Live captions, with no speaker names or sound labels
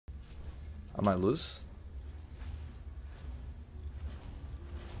I might lose.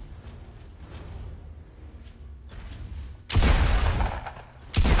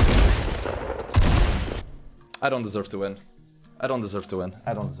 I don't deserve to win. I don't deserve to win.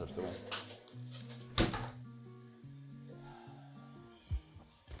 I don't deserve to win.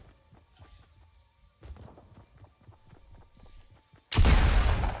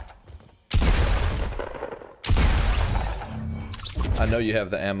 I know you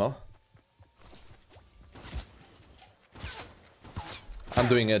have the ammo. I'm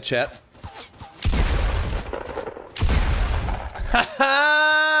doing a chat.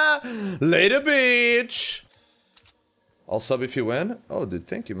 Haha! Later, bitch! I'll sub if you win. Oh, dude,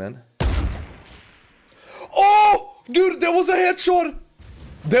 thank you, man. Oh! Dude, that was a headshot!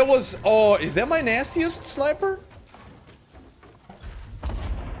 That was... Oh, is that my nastiest sniper?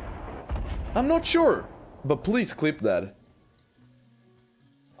 I'm not sure. But please clip that.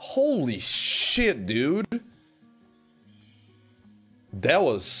 Holy shit, dude. That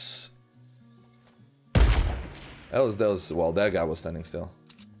was... Well, that guy was standing still.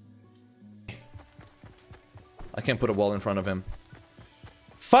 I can't put a wall in front of him.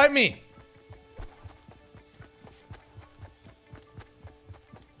 Fight me!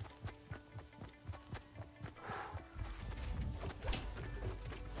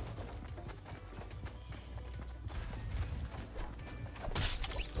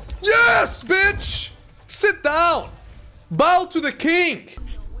 Yes, bitch! Sit down! Bow to the king!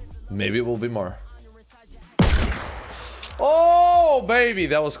 Maybe it will be more. Oh, baby,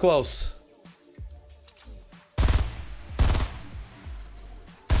 that was close.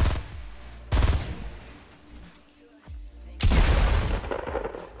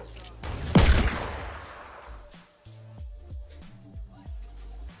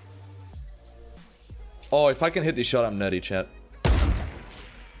 Oh, if I can hit this shot, I'm nutty, chat.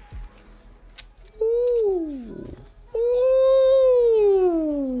 Ooh.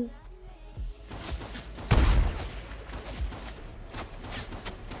 Ooh.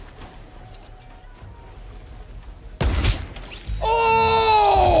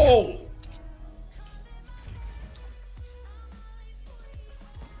 Oh!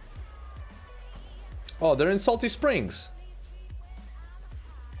 Oh, they're in Salty Springs.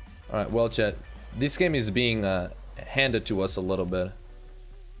 Alright, well, chat. This game is being handed to us a little bit.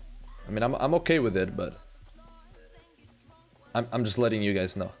 I mean, I'm okay with it, but I'm just letting you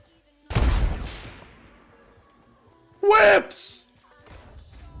guys know. Whips!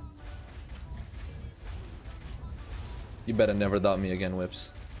 You better never doubt me again,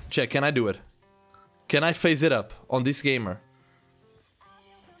 Whips. Check, can I do it? Can I phase it up on this gamer?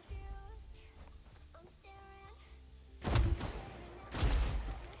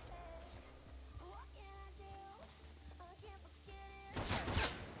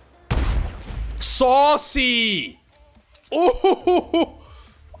 Saucy! Oh!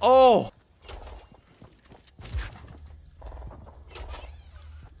 Oh!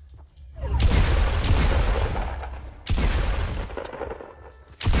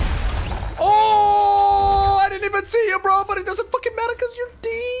 Oh! I didn't even see you, bro, but it doesn't fucking matter because you're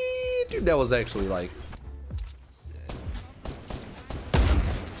dead. Dude, that was actually like...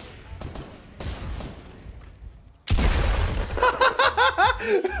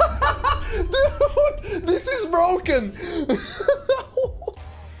 Dude, this is broken.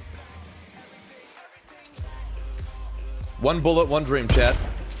 One bullet, one dream, chat.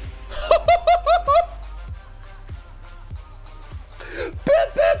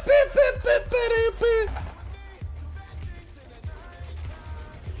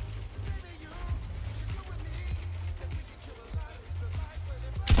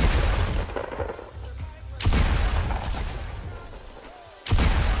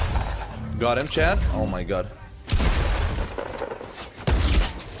 Got him, chat. Oh my god.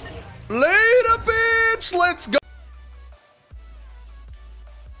 Later, bitch! Let's go!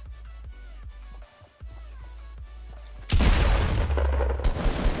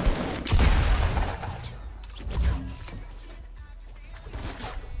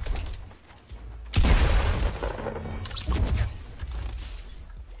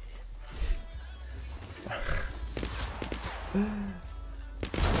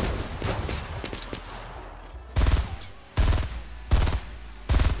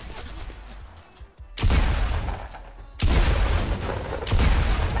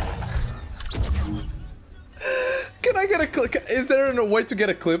 Can I get a clip? Is there a way to get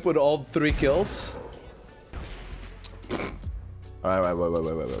a clip with all 3 kills? Alright,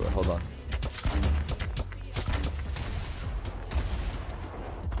 wait, hold on.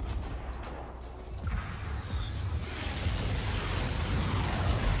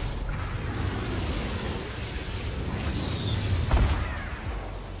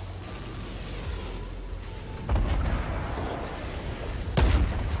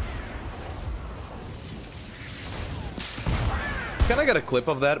 Can I get a clip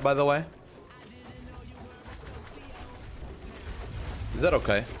of that, by the way? Is that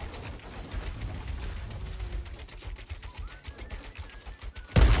okay?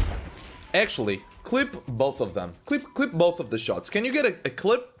 Actually, clip both of them. Clip both of the shots. Can you get a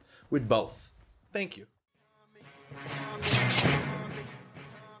clip with both? Thank you.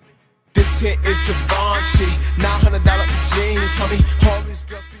 This hit is Givenchy, $900 jeans, homie. All these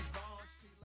girls be